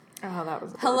Oh, that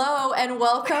was Hello and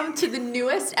welcome to the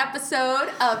newest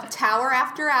episode of Tower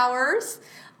After Hours,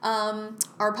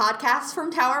 our podcast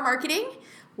from Tower Marketing,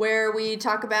 where we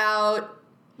talk about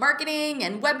marketing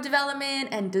and web development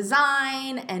and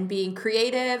design and being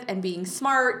creative and being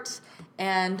smart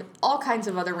and all kinds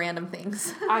of other random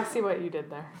things. I see what you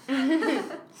did there.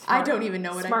 I don't even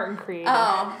know what Smart and creative.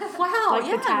 Oh, wow.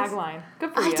 Like the tagline.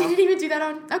 Good for you. I didn't even do that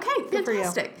on... Okay, Good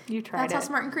fantastic. For you tried That's it. how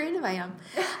smart and creative I am.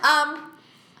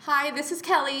 Hi, this is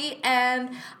Kelly, and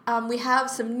we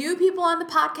have some new people on the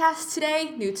podcast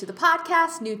today. New to the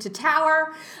podcast, new to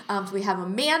Tower. So we have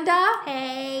Amanda.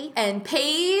 Hey. And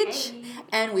Paige. Hey.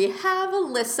 And we have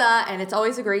Alyssa, and it's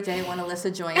always a great day when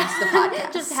Alyssa joins the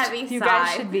podcast. Just heavy You sigh.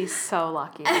 guys should be so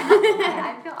lucky.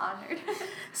 I feel honored.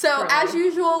 So, Really. as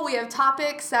usual, we have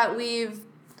topics that we've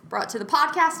brought to the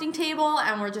podcasting table,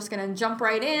 and we're just going to jump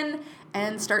right in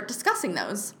and start discussing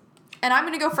those. And I'm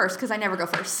going to go first, because I never go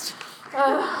first. So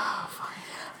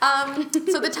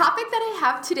the topic that I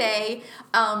have today,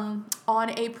 on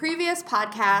a previous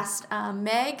podcast,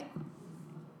 Meg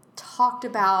talked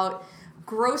about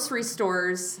grocery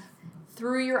stores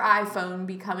through your iPhone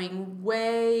becoming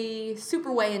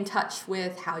super way in touch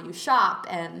with how you shop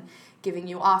and giving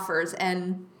you offers.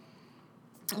 And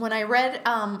when I read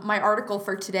my article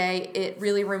for today, it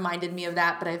really reminded me of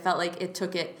that, but I felt like it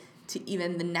took it to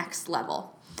even the next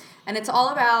level. And it's all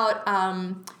about,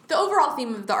 the overall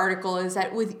theme of the article is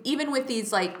that even with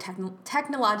these like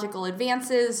technological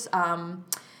advances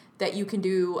that you can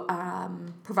do,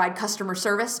 provide customer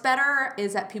service better,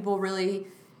 is that people really,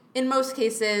 in most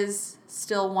cases,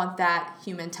 still want that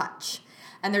human touch.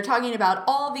 And they're talking about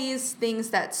all these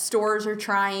things that stores are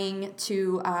trying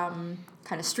to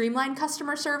kind of streamline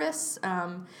customer service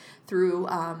through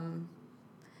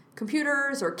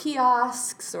computers or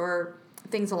kiosks or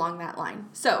things along that line.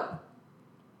 So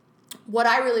what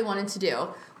I really wanted to do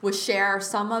was share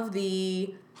some of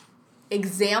the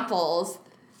examples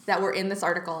that were in this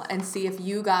article and see if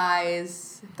you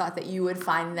guys thought that you would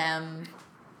find them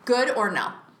good or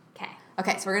no.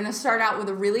 Okay, so we're going to start out with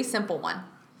a really simple one.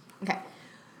 Okay.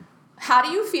 How do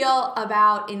you feel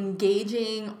about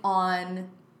engaging on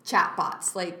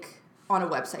chatbots, like on a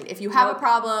website? If you have a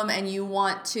problem and you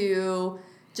want to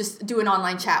just do an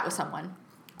online chat with someone.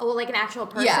 Oh, like an actual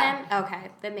person? Yeah. Okay,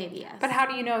 then maybe yes. But how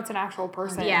do you know it's an actual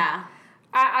person? Yeah.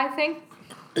 I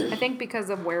think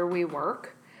because of where we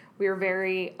work, we are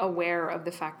very aware of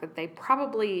the fact that they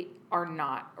probably are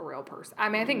not a real person. I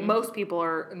mean, I think most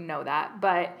people know that,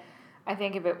 but I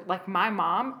think if it, like my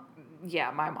mom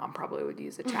probably would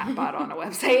use a chatbot on a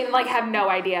website and like have no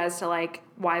idea as to like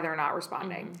why they're not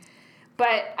responding. Mm-hmm.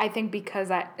 But I think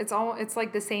because it's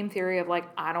like the same theory of like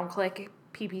I don't click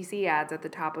PPC ads at the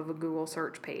top of a Google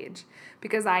search page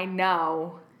because I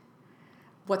know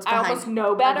what's behind. I almost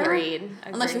know better. Agreed.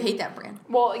 Unless you hate that brand.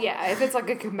 Well, yeah, if it's like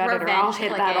a competitor, I'll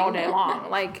hit that all day clicking. long.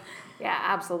 Like, yeah,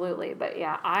 absolutely. But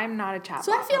yeah, I'm not a chatbot.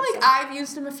 So I feel like I've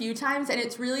used them a few times, and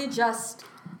it's really just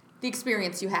the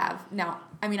experience you have. Now,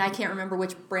 I mean, I can't remember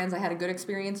which brands I had a good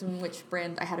experience and which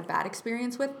brand I had a bad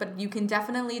experience with, but you can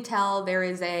definitely tell there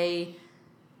is a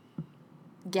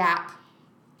gap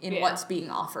in what's being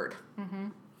offered. Mm-hmm.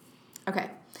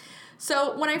 Okay.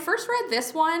 So when I first read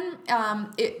this one,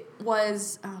 it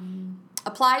was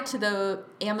applied to the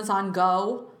Amazon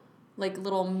Go, like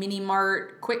little mini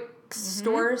mart quick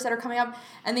stores that are coming up,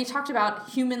 and they talked about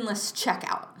humanless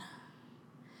checkout.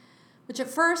 Which at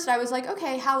first I was like,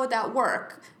 okay, how would that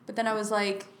work? But then I was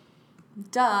like,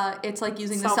 duh, it's like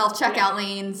using the self-checkout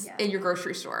lanes in your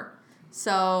grocery store.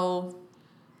 So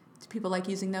do people like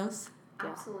using those?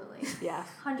 Absolutely. Yeah.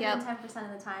 110%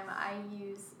 of the time I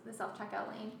use the self-checkout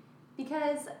lane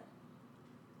because,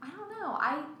 I don't know,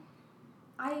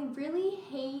 I really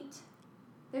hate,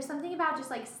 there's something about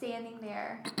just like standing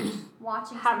there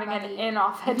watching Having somebody. an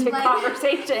inauthentic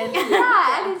conversation.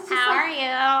 Yeah, and it's just How like, are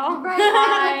you?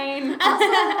 Right. Fine.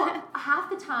 Also, half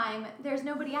the time, there's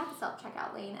nobody at the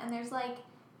self-checkout lane, and there's like,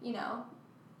 you know,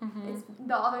 it's,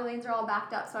 the other lanes are all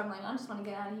backed up, so I'm like, I just want to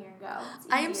get out of here and go. It's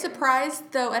I am easier.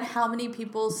 surprised, though, at how many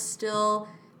people still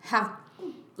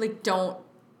don't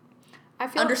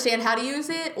understand how to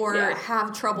use it or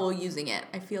have trouble using it.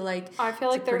 I feel like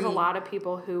there's a lot of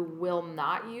people who will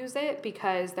not use it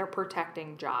because they're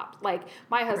protecting jobs. Like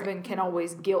my husband can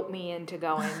always guilt me into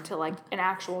going to like an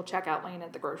actual checkout lane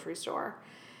at the grocery store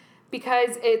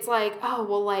because it's like, oh,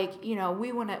 well, like, you know,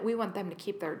 we want them to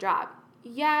keep their job.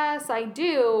 Yes, I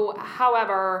do.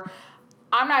 However,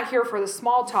 I'm not here for the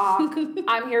small talk.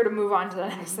 I'm here to move on to the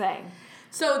next thing.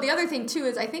 So the other thing too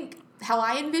is I think how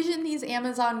I envision these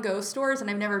Amazon Go stores, and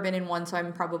I've never been in one, so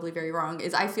I'm probably very wrong,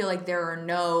 is I feel like there are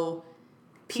no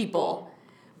people.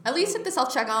 at least at the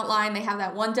self-checkout line, they have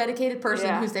that one dedicated person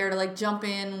Yeah. who's there to like jump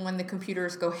in when the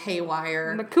computers go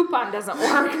haywire. And the coupon doesn't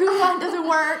work. Coupon doesn't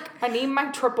work. I need my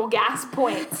triple gas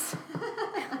points.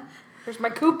 There's my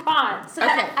coupon. So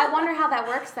Okay. I wonder how that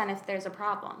works then if there's a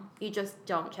problem. You just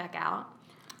don't check out.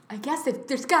 I guess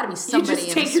there's got to be You somebody just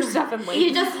in take the your store. stuff and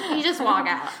leave. You just walk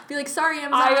out. Be like, sorry,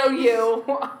 Amazon. I owe you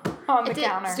on the Did-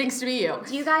 counter. Stinks to be you.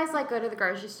 Do you guys like go to the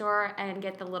grocery store and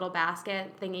get the little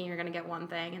basket thinking you're gonna get one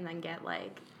thing and then get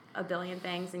like a billion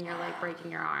things and you're like breaking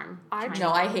your arm? trying No,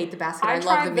 to- I hate the basket. I love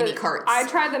tried the mini carts. I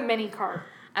tried the mini cart.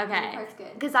 Okay. Part's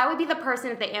good. Because I would be the person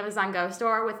at the Amazon Go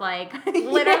store with like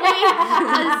literally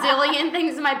a zillion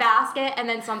things in my basket and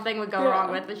then something would go Yeah.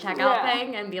 wrong with the checkout Yeah.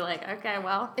 thing and be like, okay,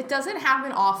 well. It doesn't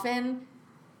happen often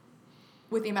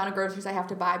with the amount of groceries I have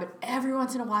to buy, but every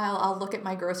once in a while I'll look at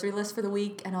my grocery list for the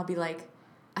week and I'll be like,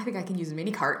 I think I can use a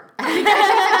mini cart. I think I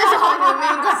should fit this all in the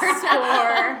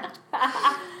mini cart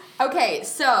store. Okay,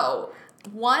 so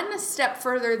one step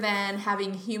further than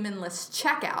having humanless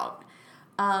checkout,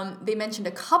 they mentioned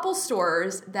a couple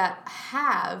stores that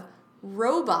have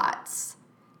robots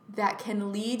that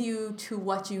can lead you to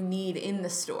what you need in the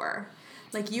store.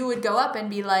 Like you would go up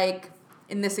and be like,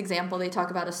 in this example, they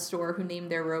talk about a store who named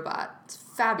their robot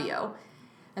Fabio.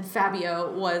 And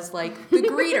Fabio was like the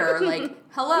greeter, like,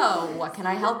 hello, what can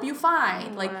I help you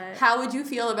find? Like, What? how would you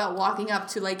feel about walking up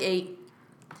to like it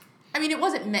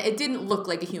didn't look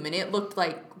like a human. It looked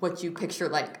like what you picture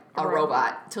like a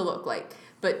robot to look like.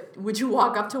 But would you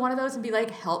walk up to one of those and be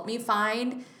like, help me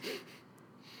find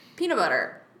peanut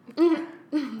butter?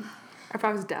 If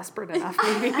I was desperate enough,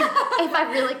 maybe. If I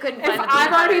really couldn't If find the I've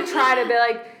peanut already butter. tried to be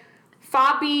like,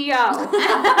 Fabio,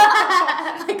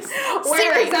 Like,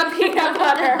 where Siri. is the peanut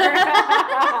butter?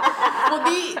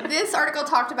 Well, this article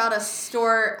talked about a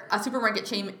supermarket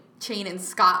chain in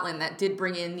Scotland that did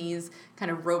bring in these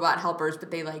kind of robot helpers,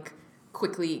 but they like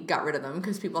quickly got rid of them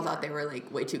because people thought they were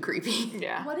like way too creepy.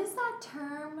 Yeah. What is that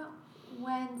term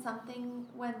when something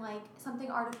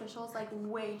artificial is like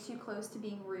way too close to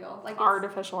being real? Like it's,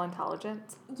 Artificial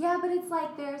intelligence. yeah, but it's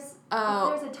like there's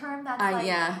Oh, a term that's like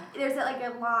yeah. there's like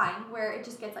a line where it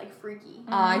just gets like freaky.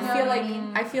 I You know feel what like I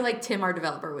mean? I feel like Tim, our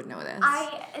developer, would know this.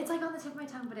 It's like on the tip of my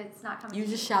tongue, but it's not coming. You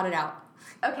to just me. shout it out.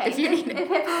 Okay. if you need it.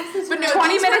 If it pops into But my- no, 20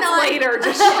 these were minutes not- later,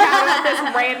 just shout out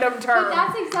this random term. But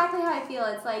that's exactly how I feel.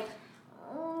 It's like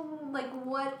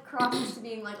what crosses to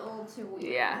being like a little too weird.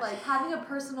 Yeah. Like having a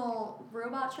personal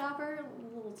robot shopper,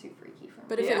 a little too freaky for me.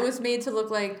 But if Yeah. it was made to look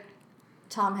like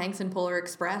Tom Hanks in Polar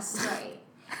Express, Right.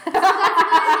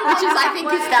 which is I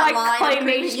think is that like line.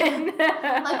 claymation.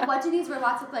 Like, what do these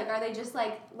robots look like? Are they just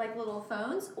like little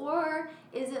phones, or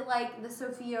is it like the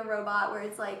Sophia robot where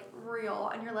it's like real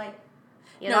and you're like,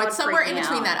 Yeah, No, that it's would somewhere freak in me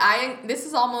between out. that. This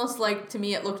is almost like, to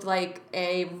me, it looked like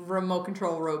a remote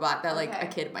control robot that like Okay.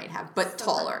 a kid might have, but so kinda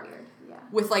taller, weird. Yeah.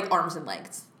 with like arms and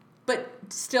legs, but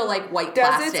still like white Does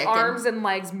plastic. its arms and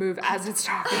legs move as it's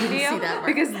talking to you? See that part.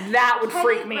 Because that would Can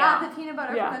freak it me grab out. the peanut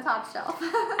butter Yeah. from the top shelf?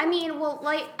 I mean, well,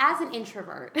 like as an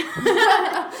introvert,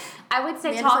 I would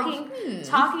say Man, it's like,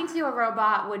 talking to a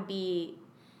robot would be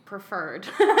preferred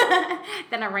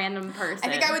than a random person.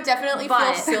 I think I would definitely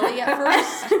But- feel silly at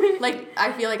first. Like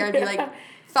I feel like I'd be like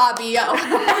Fabio,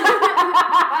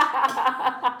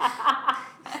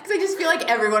 because I just feel like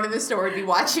everyone in the store would be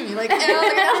watching me. Like, oh, look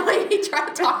at that lady trying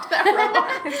to talk to that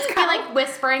robot. It's kind of like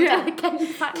whispering. Yeah. To, can you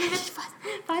find me the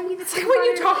find me the It's like when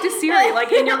you talk to Siri,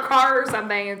 like in your car or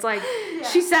something, it's like, Yeah.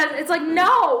 she says, it's like,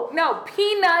 no,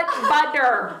 peanut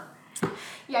butter.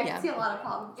 Yeah, I Yeah. can see a lot of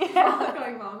problems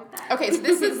going wrong with that. Okay, so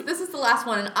this is the last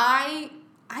one, and I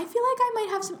feel like I might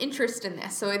have some interest in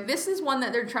this. So this is one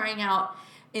that they're trying out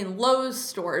in Lowe's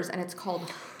stores, and it's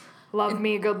called. Love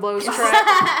me a good Lowe's trick.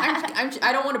 I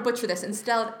don't want to butcher this.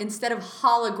 Instead of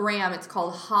hologram, it's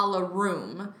called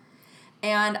Holoroom.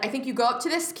 And I think you go up to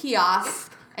this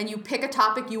kiosk and you pick a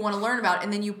topic you want to learn about,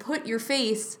 and then you put your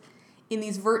face in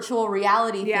these virtual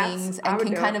reality Yes, things I and would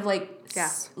can do kind it. of like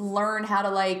Yes. learn how to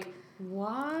like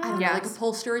What? I don't know, like Yes.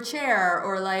 upholster a chair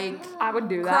or like I would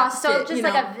do that. cross So it, just you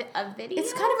like know. a video.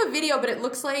 It's kind of a video, but it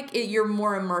looks like you're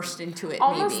more immersed into it.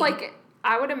 Almost maybe. like,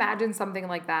 I would imagine something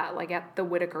like that, like at the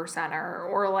Whitaker Center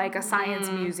or like a science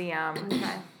museum.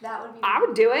 Okay. That would be. I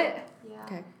would do it. Yeah.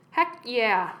 Okay. Heck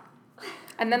yeah.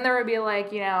 And then there would be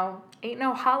like, ain't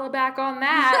no holla back on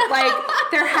that.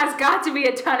 Like, there has got to be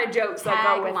a ton of jokes that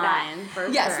go with that. Tagline, for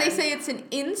Yes, sure. they say it's an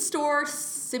in-store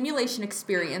simulation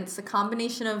experience, a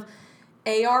combination of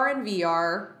AR and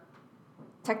VR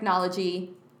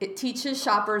technology. It teaches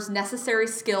shoppers necessary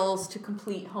skills to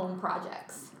complete home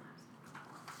projects.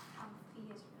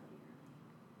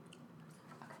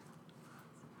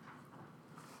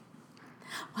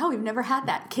 Wow, we've never had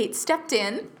that. Kate stepped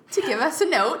in to give us a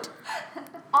note.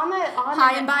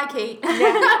 Hi and bye, Kate.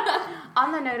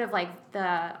 On the note of like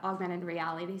the augmented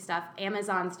reality stuff,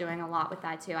 Amazon's doing a lot with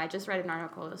that too. I just read an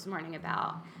article this morning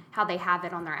about how they have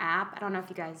it on their app. I don't know if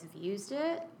you guys have used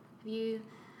it.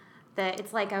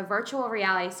 It's like a virtual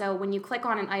reality. So when you click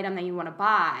on an item that you want to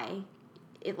buy,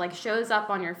 it like shows up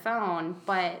on your phone,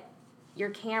 but your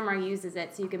camera uses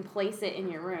it so you can place it in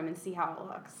your room and see how it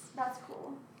looks. That's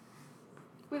cool.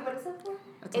 Wait, what is that for?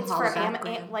 It's for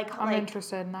I'm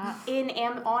interested in that.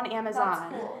 On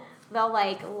Amazon. That's cool. They'll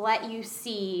like let you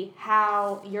see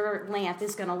how your lamp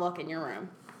is gonna look in your room,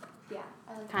 Yeah,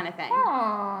 I like kind of thing.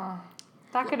 Oh,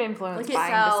 that could influence Like,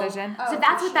 buying so- decision. So Oh,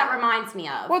 that's for what that sure. reminds me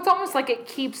of. Well, it's almost like it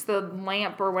keeps the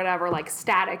lamp or whatever like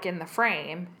static in the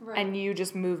frame, Right. and you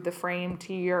just move the frame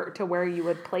to where you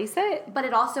would place it. But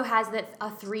it also has a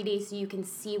 3D, so you can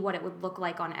see what it would look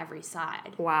like on every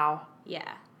side. Wow, Yeah,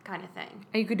 kind of thing.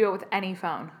 and you could do it with any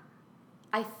phone.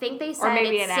 I think they said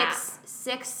maybe it's an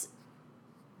six,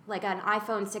 like an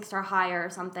iPhone 6 or higher or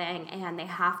something, and they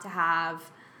have to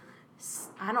have.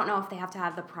 I don't know if they have to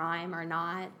have the Prime or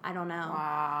not. I don't know.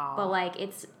 Wow. But like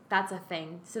that's a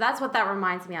thing. So that's what that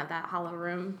reminds me of, that Hollow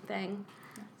Room thing.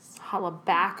 Holla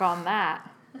back on that.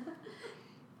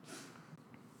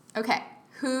 Okay,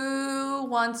 who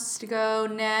wants to go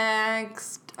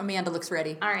next? Amanda looks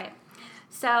ready. All right.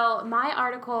 So my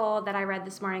article that I read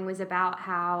this morning was about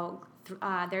how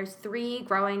there's 3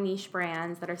 growing niche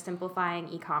brands that are simplifying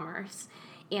e-commerce.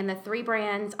 And the 3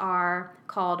 brands are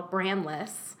called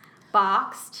Brandless,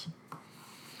 Boxed,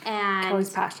 and Kelly's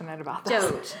passionate about this.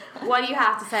 Dote. What do you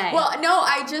have to say? Well, no,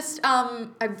 I just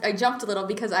I jumped a little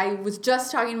because I was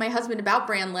just talking to my husband about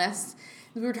Brandless.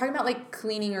 We were talking about like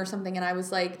cleaning or something, and I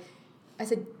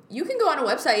said, you can go on a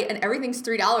website and everything's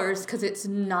 $3 because it's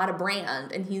not a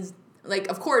brand. And he's like,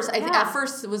 of course, at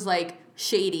first it was like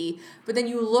shady, but then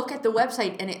you look at the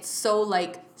website and it's so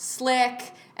like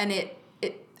slick, and it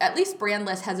at least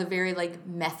Brandless has a very like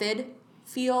method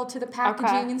feel to the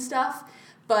packaging and stuff.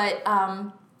 But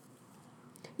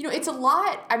it's a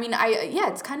lot. I mean,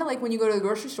 it's kind of like when you go to the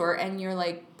grocery store and you're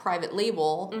like private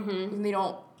label, and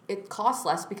it costs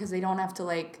less because they don't have to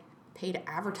like pay to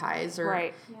advertise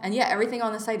Right. And everything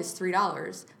on the site is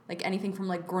 $3. Like anything from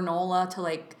like granola to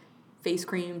like face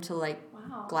cream to like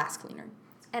Wow. glass cleaner.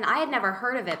 and I had never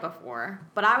heard of it before,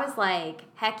 but I was like,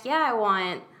 heck yeah, I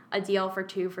want a deal for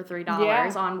 2 for $3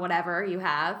 Yeah. on whatever you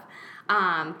have.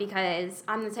 Because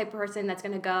I'm the type of person that's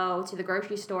going to go to the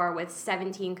grocery store with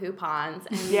 17 coupons.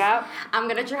 And Yep. I'm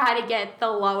going to try to get the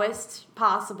lowest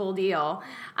possible deal.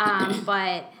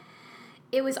 But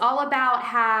it was all about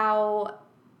how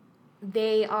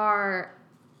they are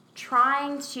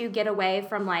trying to get away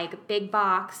from like big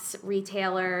box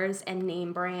retailers and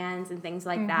name brands and things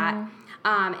like that.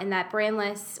 And that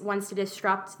Brandless wants to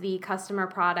disrupt the customer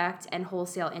product and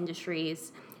wholesale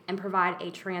industries and provide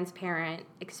a transparent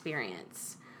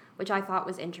experience, which I thought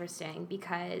was interesting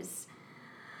because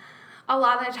a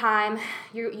lot of the time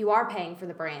you are paying for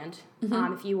the brand.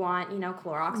 If you want,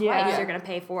 Clorox wipes, you're going to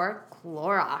pay for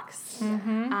Clorox.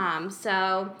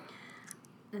 So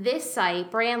this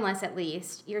site, Brandless at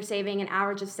least, you're saving an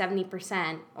average of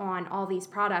 70% on all these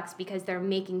products because they're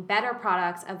making better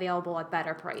products available at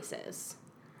better prices.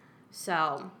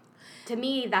 So to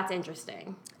me, that's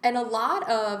interesting. And a lot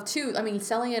of, too, I mean,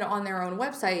 selling it on their own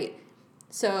website.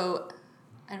 So,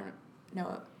 I don't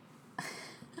know.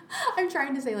 I'm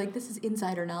trying to say, like, this is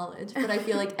insider knowledge, but I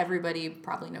feel like everybody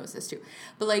probably knows this, too.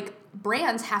 But, like,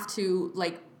 brands have to,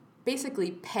 like, basically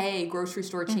pay grocery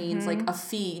store chains, like, a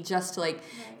fee just to, like,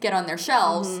 get on their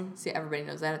shelves. See, everybody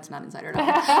knows that. It's not insider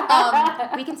knowledge.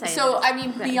 We can say So, this. I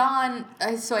mean, beyond,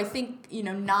 so I think,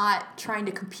 not trying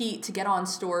to compete to get on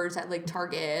stores at, like,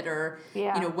 Target or,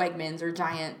 Wegmans or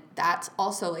Giant, that's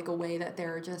also, like, a way that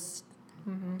they're just,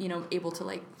 able to,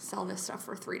 like, sell this stuff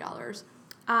for $3.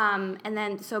 And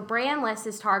then, so Brandless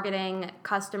is targeting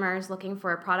customers looking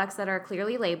for products that are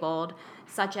clearly labeled,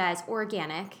 such as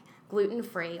organic,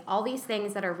 gluten-free, all these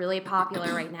things that are really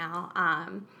popular right now.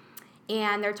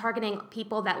 And they're targeting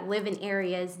people that live in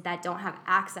areas that don't have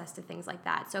access to things like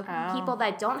that. So people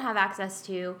that don't have access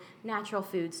to natural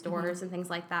food stores and things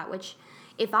like that, which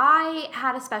if I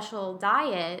had a special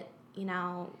diet,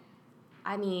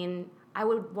 I mean, I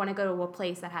would want to go to a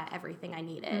place that had everything I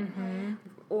needed.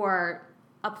 Or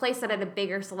a place that had a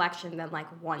bigger selection than like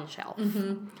one shelf.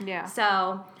 Yeah.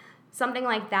 So something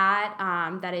like that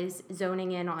that is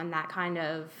zoning in on that kind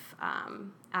of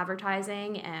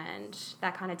advertising and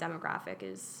that kind of demographic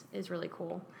is really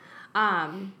cool.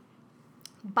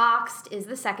 Boxed is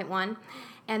the second one,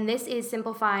 and this is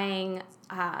simplifying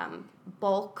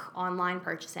bulk online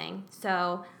purchasing.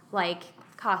 So, like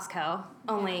Costco,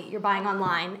 only you're buying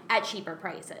online at cheaper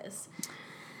prices.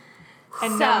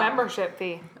 And no membership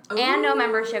fee. And no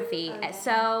membership fee. Okay.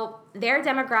 So their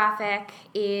demographic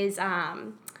is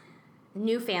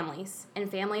new families and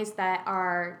families that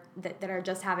are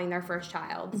just having their first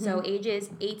child. So ages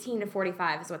 18 to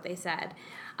 45 is what they said.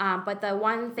 But the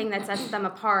one thing that sets them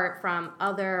apart from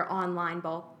other online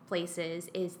bulk places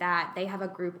is that they have a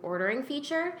group ordering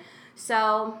feature.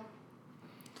 So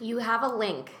you have a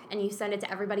link and you send it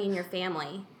to everybody in your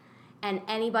family, and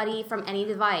anybody from any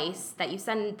device that you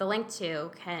send the link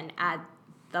to can add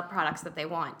the products that they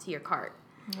want to your cart.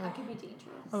 That could be dangerous.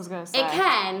 I was gonna say It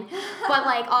can, but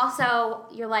like also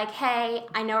you're like, hey,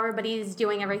 I know everybody's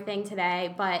doing everything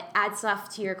today, but add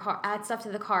stuff to your cart, add stuff to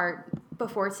the cart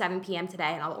before 7 p.m.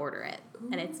 today, and I'll order it,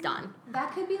 and it's done.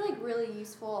 That could be like really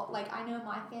useful. Like I know in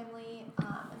my family,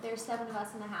 there's 7 of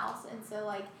us in the house, and so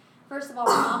like first of all,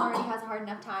 my mom already has a hard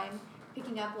enough time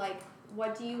picking up like,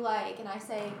 what do you like? And I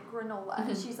say granola,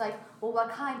 and she's like, well, what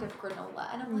kind of granola?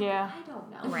 And I'm like, Yeah. I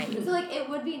don't know. Right. So like it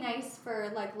would be nice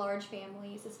for like large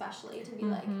families, especially, to be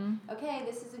like, okay,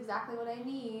 this is exactly what I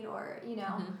need, or you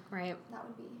know, Right. that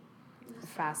would be.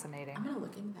 fascinating. I'm gonna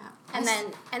look into that.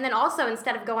 And then also,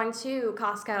 instead of going to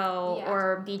Costco Yeah.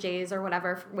 or BJ's or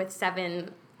whatever with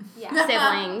 7 Yeah.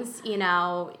 siblings, you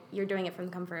know, you're doing it from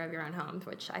the comfort of your own home,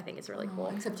 which I think is really cool.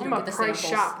 Except you I'm don't gonna get the price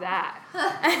samples. shop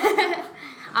that.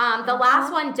 The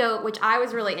last one, Dote, which I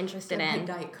was really interested Big in.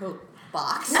 Diet Coke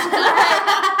box.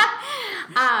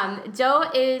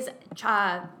 Dote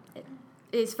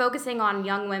is focusing on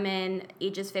young women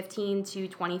ages 15 to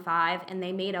 25, and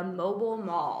they made a mobile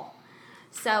mall.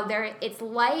 So it's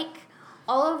like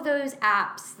all of those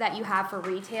apps that you have for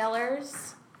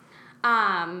retailers.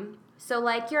 So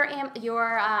like your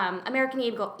American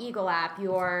Eagle app,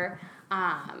 your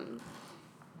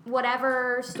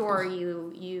whatever store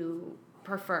you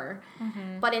prefer.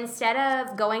 But instead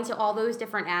of going to all those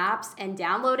different apps and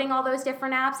downloading all those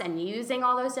different apps and using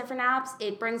all those different apps,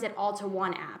 it brings it all to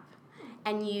one app.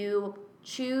 And you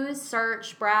choose,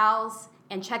 search, browse,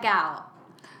 and check out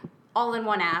all in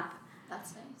one app.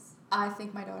 That's nice. I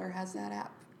think my daughter has that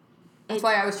app. That's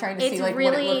why I was trying to see like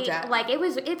really, what it looked at. like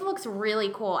it looks really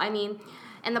cool. I mean,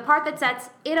 and the part that sets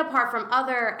it apart from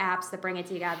other apps that bring it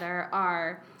together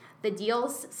are the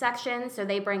deals section. So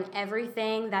they bring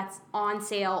everything that's on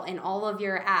sale in all of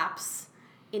your apps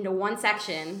into one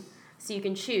section, so you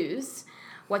can choose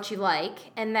what you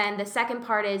like. And then the second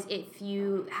part is if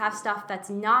you have stuff that's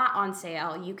not on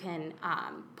sale, you can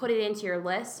put it into your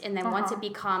list, and then once it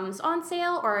becomes on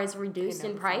sale or is reduced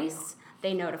in price,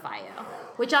 they notify you.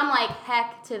 Which I'm like,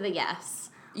 heck to the yes.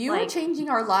 You are changing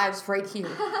our lives right here,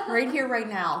 right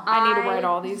now. I need to write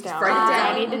all these down. Write it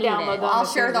down. I need to Need download it. them. I'll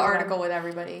as share soon the as I- article with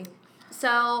everybody.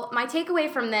 So my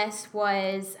takeaway from this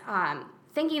was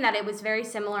thinking that it was very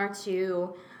similar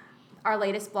to our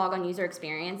latest blog on user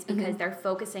experience, because they're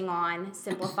focusing on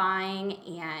simplifying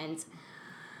and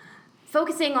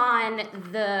focusing on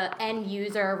the end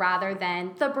user rather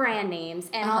than the brand names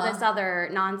and all this other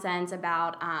nonsense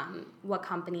about what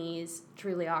companies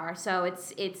truly are. So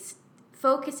it's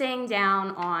focusing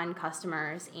down on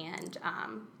customers and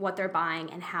what they're buying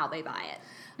and how they buy it.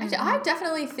 Actually, I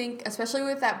definitely think, especially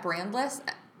with that brand list,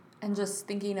 and just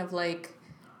thinking of like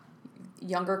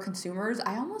younger consumers,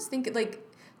 I almost think like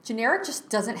generic just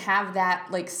doesn't have that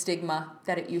like stigma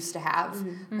that it used to have.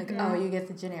 Like, oh, you get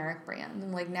the generic brand,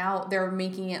 and like now they're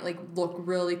making it like look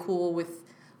really cool with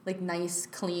like nice,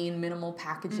 clean, minimal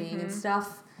packaging and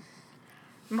stuff.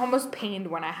 I'm almost pained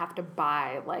when I have to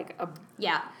buy like a.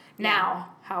 Yeah. Now,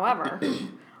 however,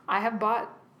 I have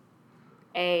bought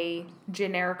a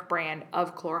generic brand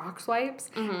of Clorox wipes,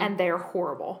 and they're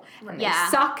horrible. And they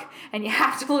suck, and you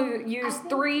have to use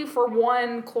 3 for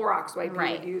 1 Clorox wipe you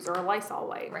would use, or a Lysol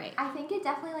wipe. Right. I think it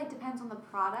definitely like depends on the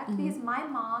product, because my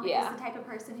mom is the type of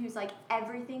person who's like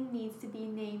everything needs to be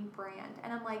name brand,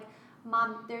 and I'm like,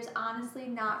 Mom, there's honestly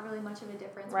not really much of a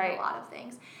difference with a lot of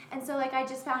things. And so like I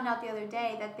just found out the other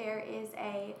day that there is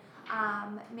a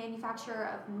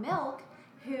manufacturer of milk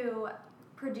who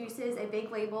produces a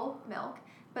big label milk,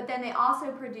 but then they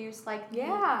also produce like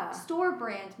the store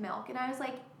brand milk, and I was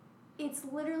like, it's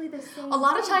literally the same. A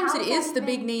lot of thing. times How it is is that the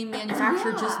big even- name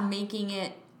manufacturer just making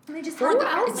it. And they just For have the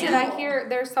the Who else did I label. hear?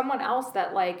 There's someone else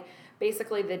that like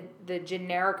basically the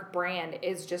generic brand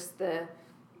is just the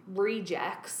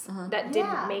rejects that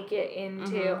didn't make it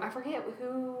into. I forget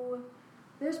who.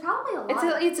 There's probably a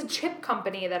lot. It's a chip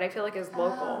company that I feel like is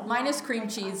local. Mine is cream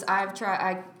cheese. I've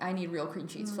tried. I need real cream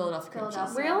cheese. Philadelphia cream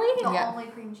cheese. Really? The Yeah. only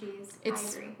cream cheese.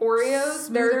 It's- I agree. Oreos.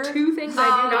 There are Smoother. two things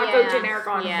I do not yeah. go generic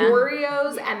on: Yeah.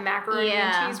 Oreos and macaroni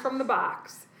Yeah. and cheese from the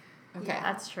box. Okay.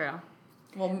 That's true.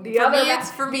 Well, The other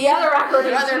macaroni the other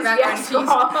cheese. macaroni Yes. cheese.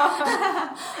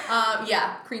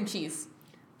 Yeah, cream cheese.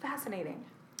 Fascinating.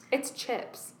 It's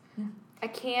chips. I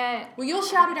can't. Well, you'll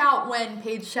shout it out when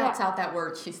Paige shouts out that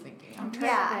word she's thinking. I'm trying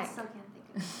Yeah, to I think. still can't think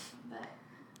of it. But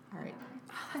All right.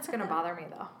 That's gonna bother me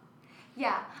though.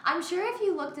 yeah, I'm sure if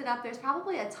you looked it up, there's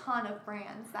probably a ton of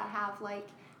brands that have like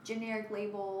generic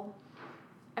label.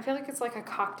 I feel like it's like a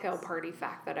cocktail party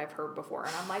fact that I've heard before,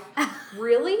 and I'm like,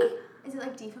 really? Is it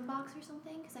like Diefenbach's or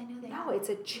something? Because I know they. No, it's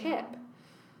a chip.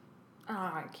 Oh,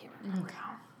 I can't remember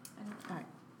now. I don't know. All right.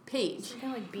 Paige.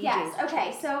 Something like BJ's. Yes.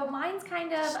 Okay. So mine's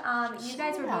kind of. You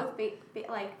guys were Shout both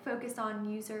like focused on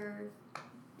user.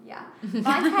 Yeah. Mine's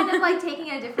kind of like taking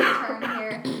a different turn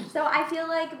here. So I feel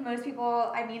like most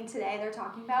people. I mean, today they're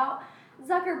talking about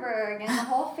Zuckerberg and the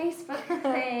whole Facebook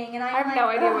thing, and I have like, no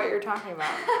idea ugh. what you're talking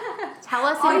about. Tell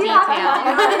us All in you have to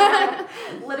detail. do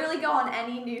is literally go on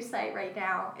any news site right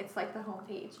now. It's like the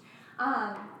homepage.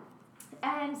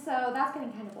 And so that's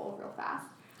getting kind of old real fast.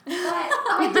 But I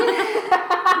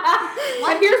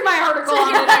But here's my article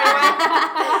on it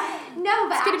anyway. no,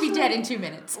 but It's going to be actually, dead in 2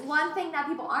 minutes. one thing that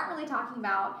people aren't really talking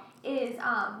about is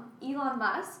Elon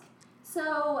Musk.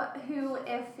 So, who,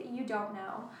 if you don't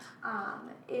know,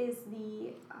 is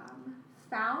the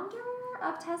founder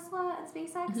of Tesla and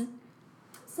SpaceX. Mhm.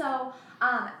 So,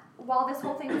 while this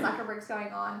whole thing with Zuckerberg's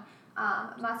going on,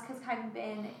 Musk has kind of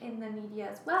been in the media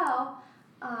as well,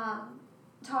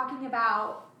 talking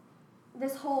about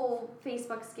this whole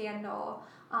Facebook scandal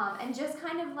and just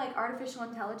kind of like artificial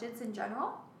intelligence in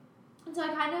general. And so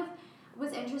I kind of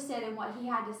was interested in what he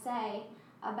had to say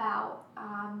about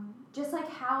just like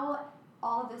how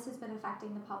all of this has been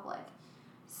affecting the public.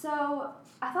 So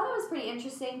I thought it was pretty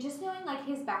interesting just knowing like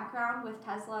his background with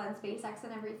Tesla and SpaceX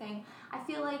and everything. I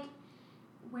feel like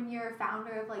when you're a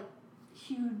founder of like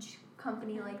huge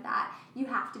company like that, you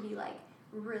have to be like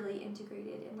really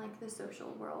integrated in like the social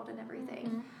world and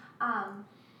everything.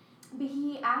 But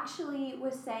he actually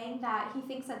was saying that he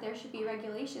thinks that there should be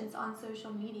regulations on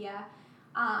social media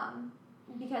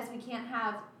because we can't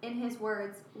have, in his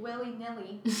words,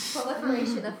 willy-nilly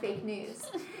proliferation of fake news.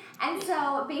 And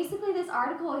so basically this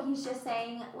article, he's just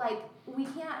saying, like, we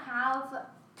can't have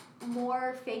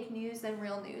more fake news than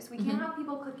real news. We can't have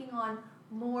people clicking on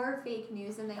more fake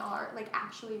news than they are, like,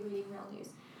 actually reading real news.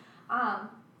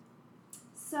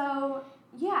 So,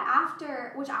 yeah,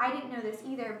 after, which I didn't know this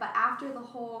either, but after the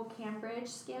whole Cambridge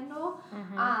scandal,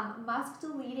 Musk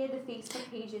deleted the Facebook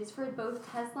pages for both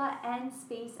Tesla and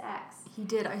SpaceX. He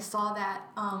did. I saw that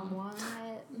What?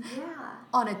 Yeah.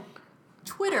 on a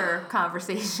Twitter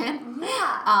conversation.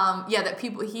 Yeah. Yeah, that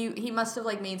people, he must have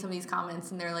like made some of these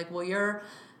comments and they're like, well, your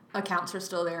accounts are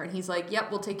still there. And he's like,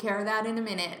 yep, we'll take care of that in a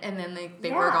minute. And then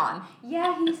they were gone.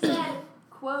 Yeah, he said,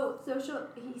 quote,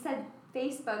 he said,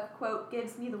 Facebook, quote,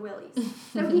 gives me the willies.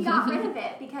 So he got rid of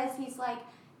it because he's like,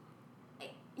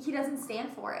 he doesn't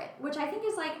stand for it, which I think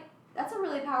is like, that's a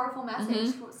really powerful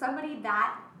message. Somebody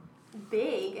that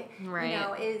big, Right. you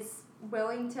know, is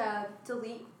willing to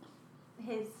delete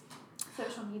his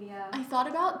social media. I thought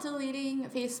about deleting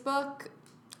Facebook.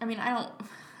 I mean, I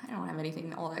don't have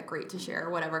anything all that great to share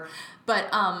or whatever.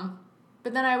 But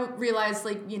then I realized,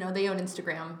 like, you know, they own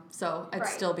Instagram, so I'd Right.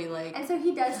 still be like, And so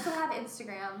he does still have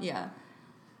Instagram. yeah.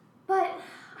 But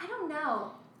I don't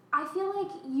know. I feel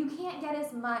like you can't get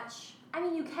as much. I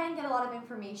mean, you can get a lot of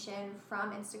information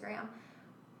from Instagram.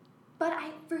 But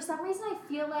for some reason, I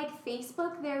feel like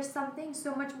Facebook, there's something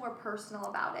so much more personal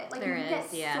about it. Like, There you is,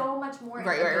 get yeah. so much more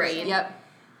Right. information. Yep.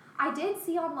 I did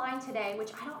see online today,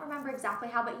 which I don't remember exactly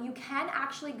how, but you can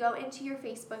actually go into your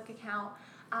Facebook account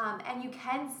and you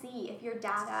can see if your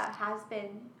data has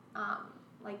been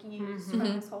used from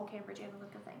this whole Cambridge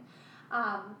Analytica thing.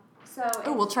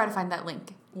 Oh, we'll try to find that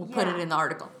link. We'll put it in the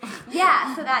article.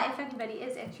 Yeah, so that if anybody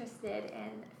is interested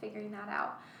in figuring that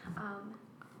out,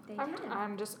 they can.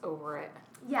 I'm just over it.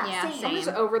 Yeah, Yeah, same. I'm just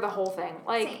over the whole thing.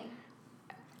 Like, Same.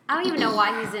 I don't even know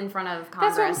why he's in front of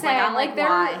Congress. that's what I'm saying. I'm Like,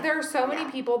 why? there are so many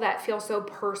Yeah. people that feel so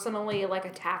personally like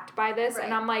attacked by this, Right.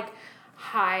 and I'm like,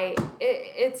 hi,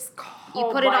 it's called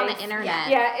You put it on Life. the internet.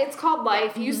 Yeah, it's called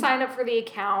Life. You sign up for the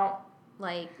account.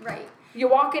 Like, Right. You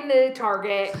walk into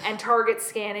Target, and Target's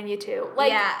scanning you too.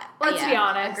 Like, Yeah, let's be yeah,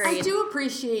 honest. agreed. I do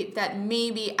appreciate that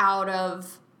maybe out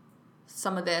of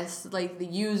some of this, like the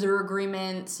user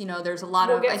agreements, you know, there's a lot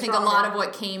We'll of, get I think a stronger. lot of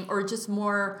what came, or just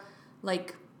more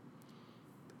like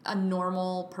a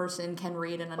normal person can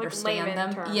read and understand layman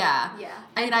them. terms. Yeah. Yeah.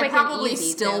 I mean, And I quick and probably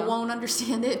easy, still too. won't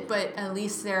understand it, but at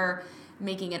least they're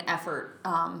making an effort.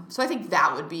 So I think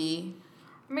that would be.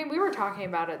 I mean, we were talking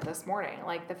about it this morning,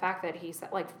 like the fact that he said,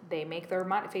 like, they make their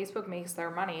money, Facebook makes their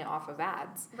money off of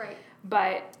ads. Right.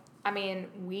 But, I mean,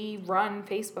 we run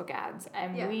Facebook ads,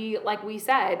 and Yeah. we, like we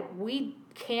said, we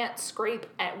can't scrape,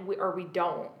 or we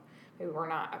don't. Maybe we're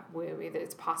not,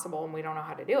 it's possible and we don't know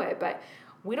how to do it, but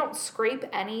we don't scrape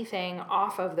anything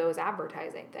off of those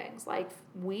advertising things. Like,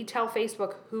 we tell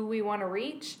Facebook who we want to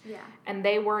reach, Yeah. and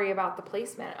they worry about the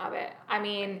placement of it. I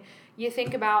mean, you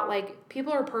think about, like,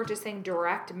 people are purchasing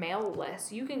direct mail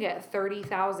lists. You can get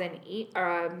 30,000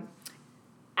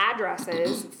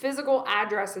 addresses, physical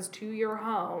addresses to your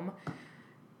home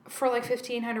for like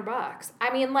 $1,500.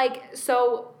 I mean, like,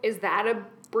 so is that a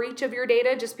breach of your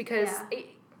data just because? Yeah.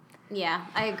 Yeah,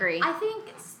 I agree. I think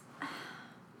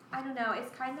I don't know. It's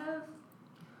kind of,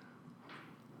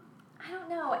 I don't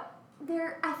know.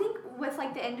 I think with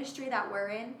like the industry that we're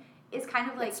in, it's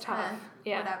kind of like It's tough.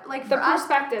 Yeah. whatever. Like The for us,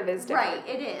 perspective is different. right?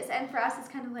 It is, and for us, it's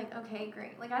kind of like, okay,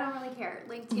 great. Like I don't really care.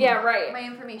 Like Yeah, right. my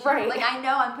information. Right. Like I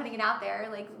know I'm putting it out there.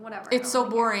 Like whatever. I It's don't so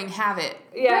really boring. Have it.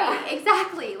 care. Yeah. Right,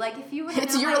 exactly. Like if you would.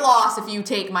 It's your loss if you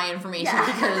take my information Yeah.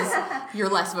 because you're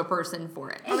less of a person for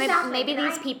it. Or maybe, Exactly, maybe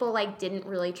and these I- people like didn't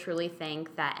really truly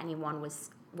think that anyone was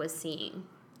seeing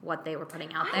what they were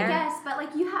putting out I there. guess, but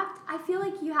like you have. I feel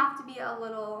like you have to be a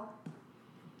little,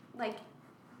 like,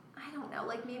 I don't know,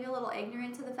 like maybe a little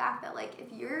ignorant to the fact that like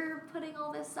if you're putting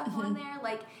all this stuff on there,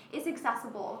 like it's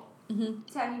accessible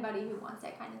to anybody who wants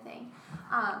it, kind of thing.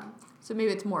 So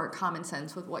maybe it's more common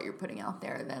sense with what you're putting out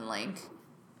there than like.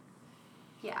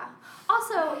 Yeah.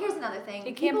 Also, here's another thing.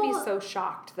 You can't be People- so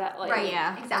shocked that, like, right.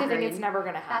 Yeah, to Exactly. think it's never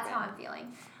going to That's happen. how I'm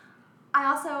feeling. I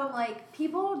also am like,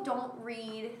 people don't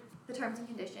read the terms and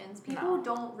conditions. People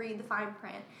don't read the fine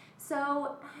print.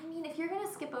 So, I mean, if you're going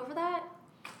to skip over that,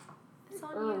 it's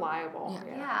on you. Reliable.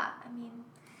 Yeah. Yeah, I mean,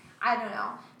 I don't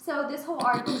know. So this whole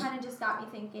article kind of just got me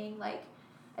thinking, like,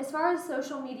 as far as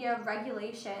social media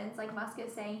regulations, like Musk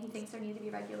is saying he thinks there need to be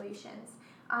regulations,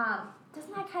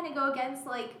 doesn't that kind of go against,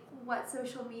 like, what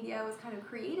social media was kind of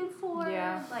created for?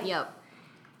 Yeah. Like, Yep.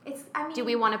 It's, I mean... Do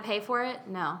we want to pay for it?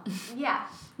 No. Yeah.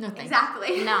 No thanks.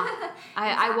 Exactly. No.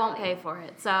 I won't Exactly. pay for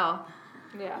it. So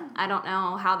Yeah. I don't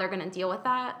know how they're going to deal with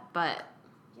that, but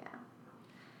Yeah.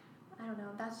 I don't know.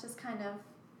 That's just kind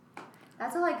of...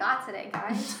 That's all I got today,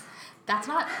 guys. That's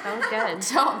not. that was good.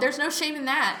 So there's no shame in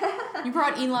that. You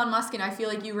brought Elon Musk, and I feel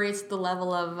like you raised the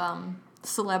level of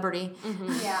celebrity.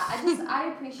 Yeah,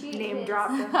 I appreciate Name his- drop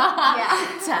them.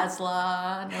 Yeah.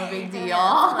 Tesla, no big deal.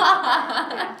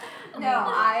 Yeah. No,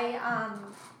 I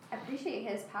appreciate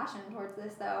his passion towards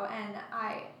this though, and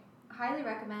I highly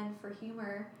recommend for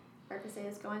humor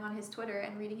purposes going on his Twitter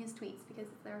and reading his tweets because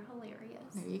they're hilarious.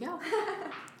 There you go.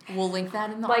 We'll link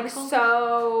that in the Like, article.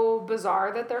 so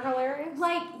bizarre that they're hilarious.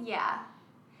 Like, yeah.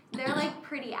 They're like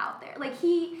pretty out there. Like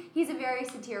he's a very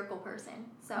satirical person,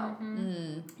 so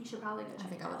Mm, you should probably go check I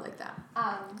think it I would out. like that.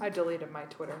 I deleted my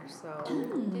Twitter, so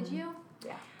Did you?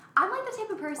 yeah. I'm like the type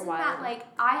of person while that ago. like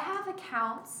I have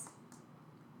accounts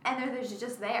and they're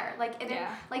just there. Like and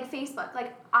Yeah. like Facebook.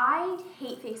 Like I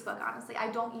hate Facebook honestly. I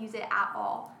don't use it at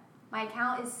all. My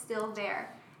account is still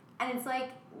there. And it's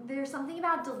like there's something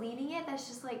about deleting it that's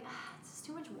just like it's just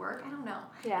too much work. I don't know.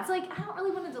 Yeah. It's like I don't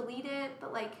really want to delete it,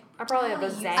 but like I probably have a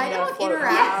use it. Zanga I don't floating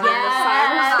interact.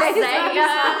 around in the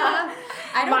Yes,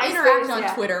 cyberspace. I don't MySpace, interact on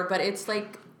yeah. Twitter, but it's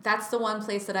like that's the one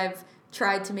place that I've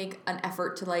tried to make an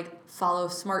effort to like follow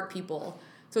smart people.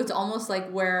 So it's almost like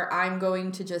where I'm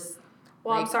going to just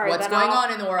Well, like, I'm sorry. what's then going I'll-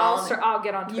 on in the world? I'll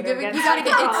get on You Twitter give it- again. you gotta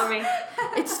get- Follow me.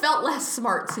 It's felt less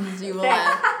smart since you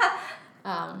left.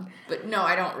 But no,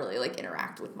 I don't really like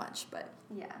interact with much. But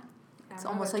yeah. it's I'm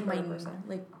not almost a like my Twitter person.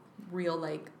 like real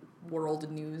like world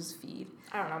news feed.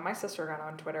 I don't know. My sister got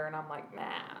on Twitter, and I'm like, nah,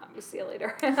 I'll see you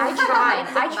later. I tried.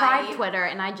 I tried Naive. Twitter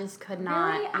and I just could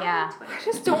not. Really? I Yeah. like Twitter. I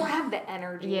just don't have the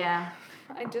energy. Yeah.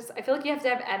 I feel like you have to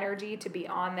have energy to be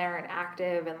on there and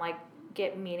active and like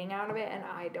get meaning out of it, and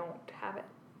I don't have it.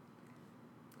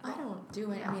 I don't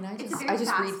do it. I mean, It's I very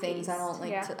just read things. I fast-paced. don't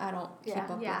like Yeah. to. I don't keep Yeah.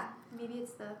 up Yeah. Maybe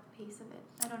it's the pace of it.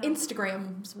 I don't know. with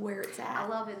Instagram's where it's I at.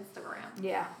 love Instagram.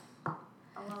 Yeah. I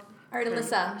love All right,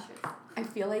 Alyssa. pictures. I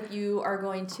feel like you are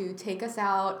going to take us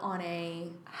out on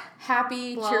a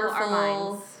happy, Blow our cheerful,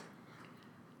 minds.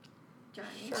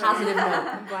 Journey. positive note.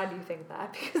 I'm glad you think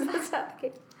that because that's not the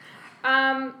case.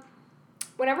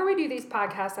 Whenever we do these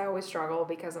podcasts, I always struggle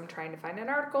because I'm trying to find an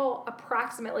article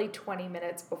approximately 20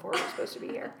 minutes before we're supposed to be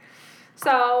here.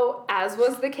 So, as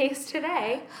was the case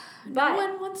today, No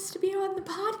one wants to be on the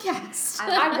podcast.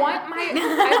 I want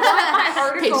my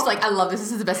article. Paige's like, I love this.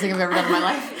 This is the best thing I've ever done in my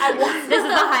life. This is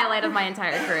the highlight of my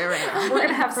entire career right now. We're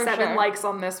gonna have For 7 sure. likes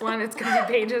on this one. It's gonna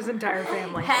be Paige's entire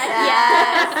family. Heck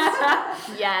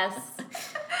yes. Yes.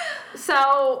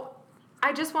 So,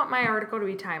 I just want my article to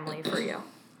be timely for you,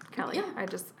 Kelly. Yeah.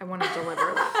 I want to deliver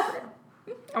that for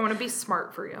you. I want to be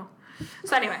smart for you.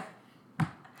 So anyway,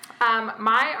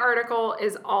 my article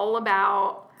is all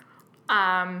about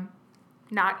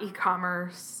not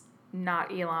e-commerce,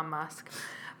 not Elon Musk,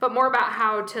 but more about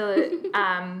how to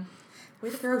Way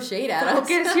to throw shade at us.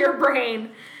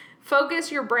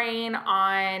 focus your brain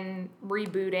on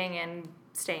rebooting and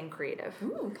staying creative.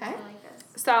 Ooh, okay. I like this.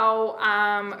 So,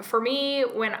 for me,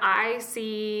 when I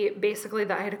see basically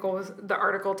the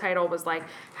article title was like,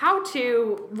 how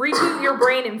to reboot your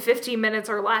brain in 15 minutes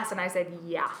or less. And I said,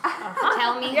 yeah. Uh-huh.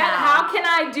 Tell me Yeah, how. how can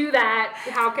I do that?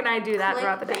 How can I do that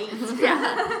throughout the day? Clickbait.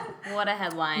 Yeah. What a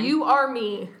headline. You are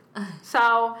me.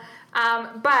 So,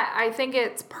 but I think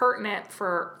it's pertinent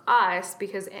for us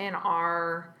because in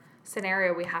our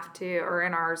scenario, we have to, or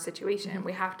in our situation,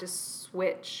 we have to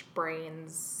switch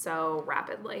brains so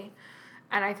rapidly.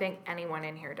 And I think anyone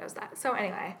in here does that. So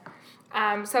anyway,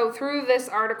 so through this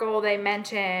article, they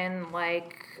mention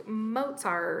like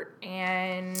Mozart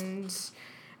and,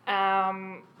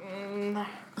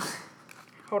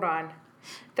 hold on.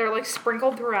 They're like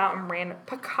sprinkled throughout and random.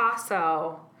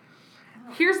 Picasso.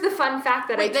 Here's the fun fact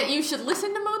that Wait, that you should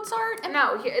listen to Mozart?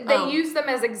 No, they use them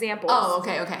as examples. Oh,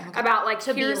 okay. About like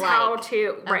To be here's like. how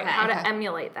to Okay. how to Okay.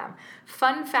 emulate them.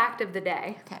 Fun fact of the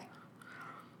day: Okay.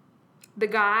 the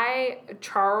guy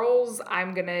Charles,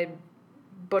 I'm gonna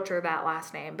butcher that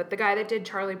last name, but the guy that did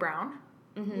Charlie Brown,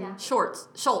 Yeah. Schultz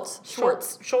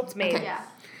made. Okay. Yeah.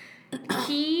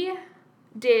 He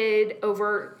did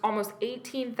over almost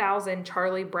 18,000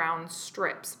 Charlie Brown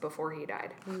strips before he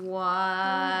died.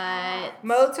 What?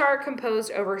 Mozart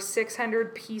composed over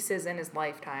 600 pieces in his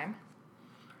lifetime.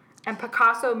 And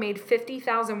Picasso made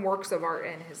 50,000 works of art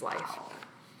in his life.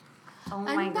 Oh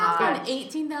my I'm back god. on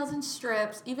 18,000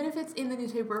 strips, even if it's in the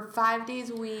newspaper 5 days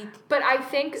a week. But I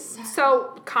think,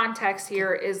 so context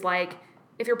here is like,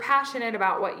 if you're passionate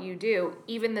about what you do,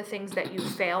 even the things that you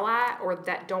fail at or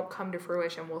that don't come to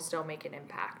fruition will still make an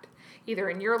impact, either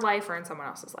in your life or in someone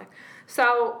else's life.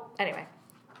 So anyway,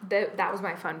 that was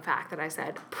my fun fact that I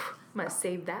said, I'm going to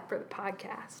save that for the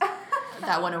podcast.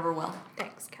 That went over well.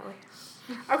 Thanks, Kelly.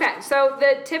 Okay, so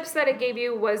the tips that it gave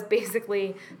you was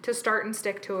basically to start and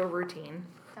stick to a routine,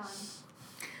 Done.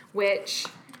 which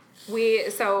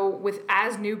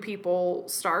as new people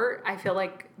start, I feel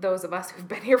like those of us who've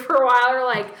been here for a while are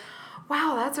like,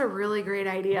 wow, that's a really great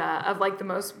idea of like the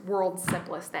most world's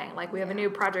simplest thing. Like we have a new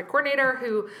project coordinator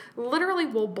who literally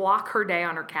will block her day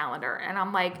on her calendar. And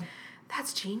I'm like,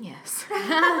 that's genius.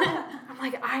 I'm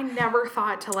like, I never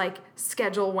thought to like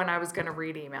schedule when I was going to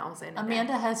read emails. And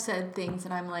Amanda has said things,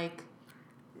 and I'm like,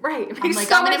 right.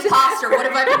 I'm an imposter. What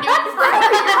have I been doing for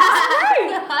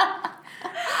years?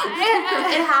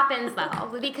 It happens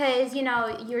though, because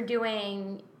you're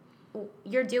doing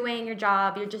your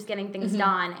job, you're just getting things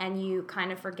done, and you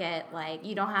kind of forget, like,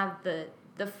 you don't have the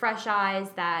fresh eyes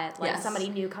that like Yes. somebody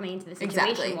new coming into the situation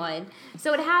Exactly. would.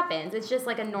 So it happens. It's just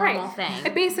like a normal thing.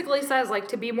 It basically says like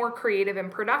to be more creative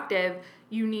and productive,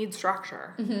 you need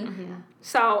structure.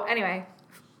 So anyway,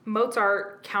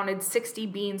 Mozart counted 60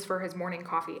 beans for his morning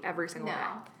coffee every single day.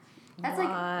 No. That's What?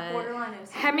 like borderline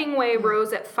OCD. Hemingway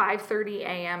rose at 5:30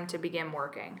 a.m. to begin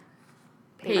working.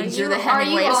 Paige, Are you're the you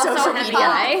Hemingway of also social media.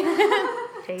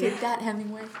 Hemingway? Did that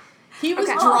Hemingway? He was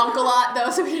Okay. drunk a lot, though,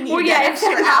 so he needed Well, yeah, that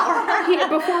extra hour.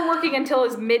 before working until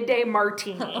his midday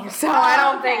martini. So I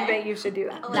don't think that you should do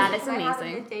that. That is I have a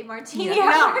amazing. midday martini.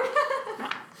 No.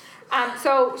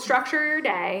 So structure your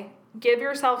day. Give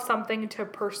yourself something to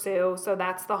pursue. So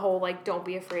that's the whole, like, don't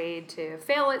be afraid to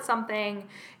fail at something.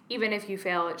 Even if you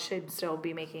fail, it should still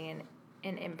be making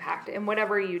an impact in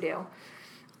whatever you do.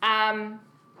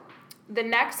 The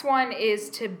next one is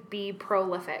to be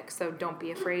prolific. So don't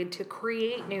be afraid to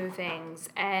create new things.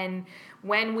 And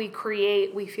when we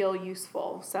create, we feel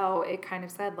useful. So it kind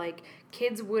of said, like,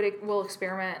 kids will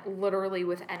experiment literally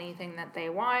with anything that they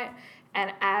want.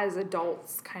 And as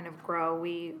adults kind of grow,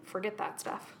 we forget that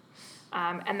stuff.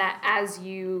 And that as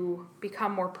you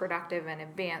become more productive and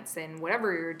advance in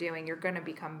whatever you're doing, you're going to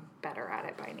become better at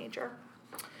it by nature.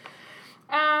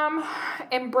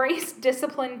 Embrace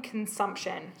disciplined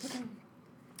consumption.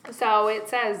 So it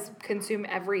says consume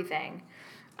everything,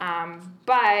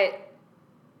 but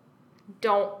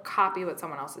don't copy what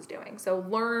someone else is doing. So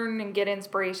learn and get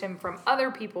inspiration from other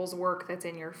people's work that's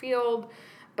in your field,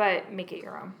 but make it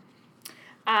your own.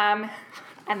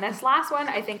 And this last one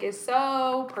I think is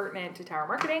so pertinent to tower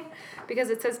marketing because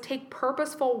it says take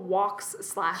purposeful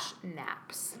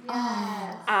walks/naps.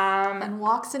 Yes. And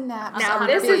walks and naps. Now, are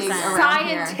this is big around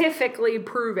here. scientifically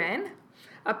proven.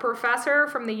 A professor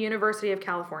from the University of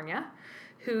California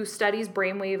who studies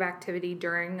brainwave activity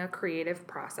during a creative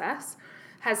process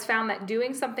has found that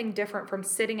doing something different from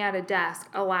sitting at a desk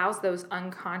allows those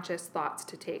unconscious thoughts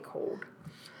to take hold.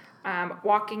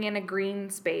 Walking in a green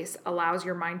space allows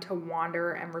your mind to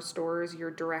wander and restores your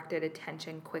directed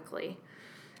attention quickly.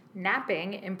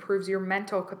 Napping improves your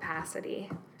mental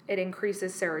capacity. It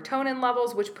increases serotonin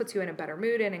levels, which puts you in a better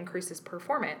mood and increases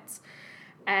performance.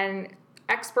 And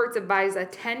experts advise a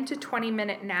 10 to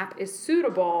 20-minute nap is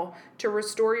suitable to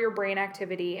restore your brain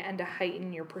activity and to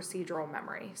heighten your procedural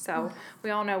memory. So we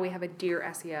all know we have a dear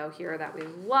SEO here that we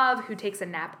love who takes a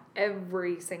nap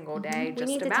every single day. We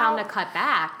need to tell him to cut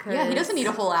back. Yeah, he doesn't need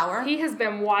a whole hour. He has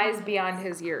been wise beyond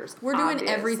his years. We're doing obviously.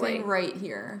 everything right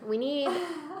here. We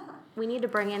need to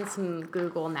bring in some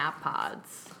Google nap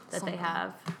pods that they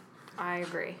have. I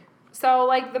agree. So,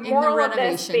 like, the the moral of this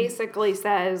renovation. basically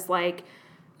says, like,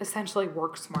 essentially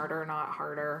work smarter, not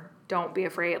harder. Don't be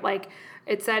afraid. Like,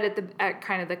 it said at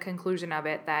kind of the conclusion of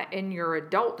it that in your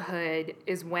adulthood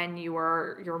is when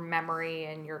your memory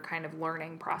and your kind of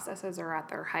learning processes are at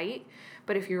their height.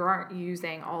 But if you aren't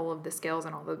using all of the skills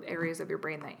and all the areas of your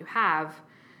brain that you have,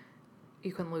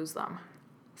 you can lose them.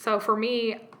 So for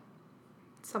me,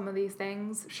 some of these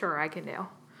things, sure, I can do.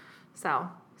 So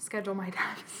schedule my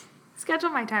time. Schedule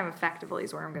my time effectively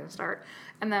is where I'm going to start.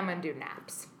 And then I'm going to do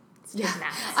naps. Yeah.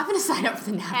 Naps. I'm going to sign up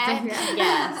for the nap thing.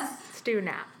 Yes. Let's do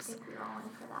naps. If you're all in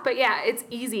for that. But yeah, it's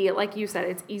easy. Like you said,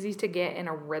 it's easy to get in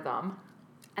a rhythm.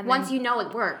 And Once then, you know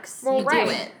it works, well, you right.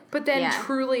 do it. But then Yeah.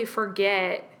 truly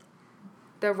forget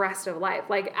the rest of life.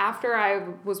 Like after I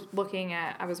was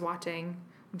watching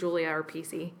Julia or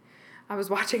PC. I was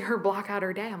watching her block out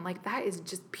her day. I'm like, that is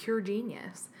just pure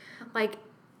genius. Like,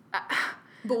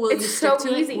 But will it's you stick so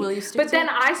to easy. it? Will you stick But to then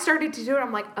it? I started to do it.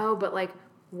 I'm like, oh, but like,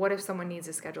 what if someone needs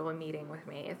to schedule a meeting with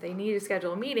me? If they need to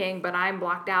schedule a meeting, but I'm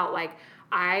blocked out, like,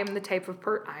 I'm the type of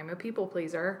I'm a people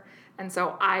pleaser. And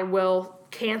so I will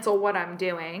cancel what I'm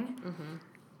doing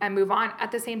and move on.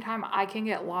 At the same time, I can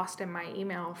get lost in my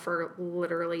email for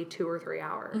literally 2 or 3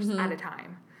 hours at a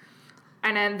time.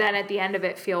 And then at the end of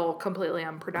it, feel completely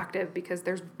unproductive because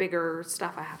there's bigger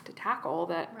stuff I have to tackle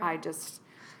that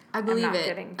I believe not it.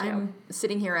 getting to. I'm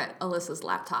sitting here at Alyssa's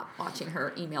laptop watching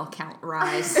her email count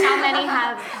rise. How many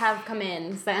have come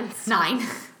in since? 9.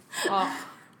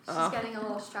 She's getting a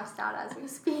little stressed out as we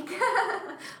speak.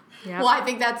 Yep. Well, I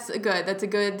think that's good. That's a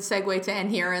good segue to end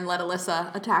here and let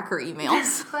Alyssa attack her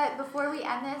emails. But before we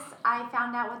end this, I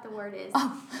found out what the word is.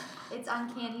 Oh. It's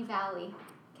uncanny valley.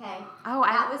 Okay. Oh,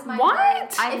 That was my What? word.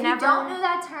 I've if never- you don't know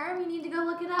that term, you need to go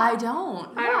look it up. I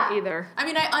don't. I don't Yeah. either. I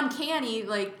mean, uncanny,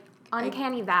 like...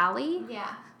 Uncanny Valley? Yeah.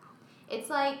 It's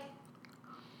like,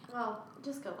 well,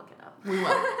 just go look it up. We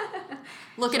will.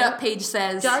 Look it up, Paige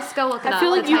says. Just go look it up. I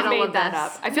feel like the you title made of that this.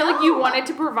 up. I feel like you No. wanted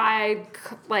to provide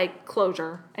like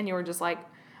closure, and you were just like,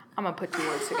 "I'm gonna put 2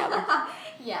 words together."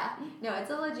 Yeah. No,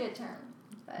 it's a legit term.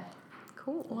 But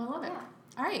Cool. Well, I love it.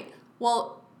 yeah. All right.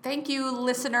 Well, thank you,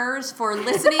 listeners, for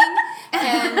listening.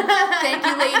 And thank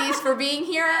you, ladies, for being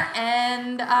here.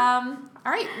 And,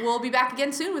 all right, we'll be back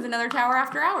again soon with another Tower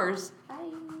After Hours.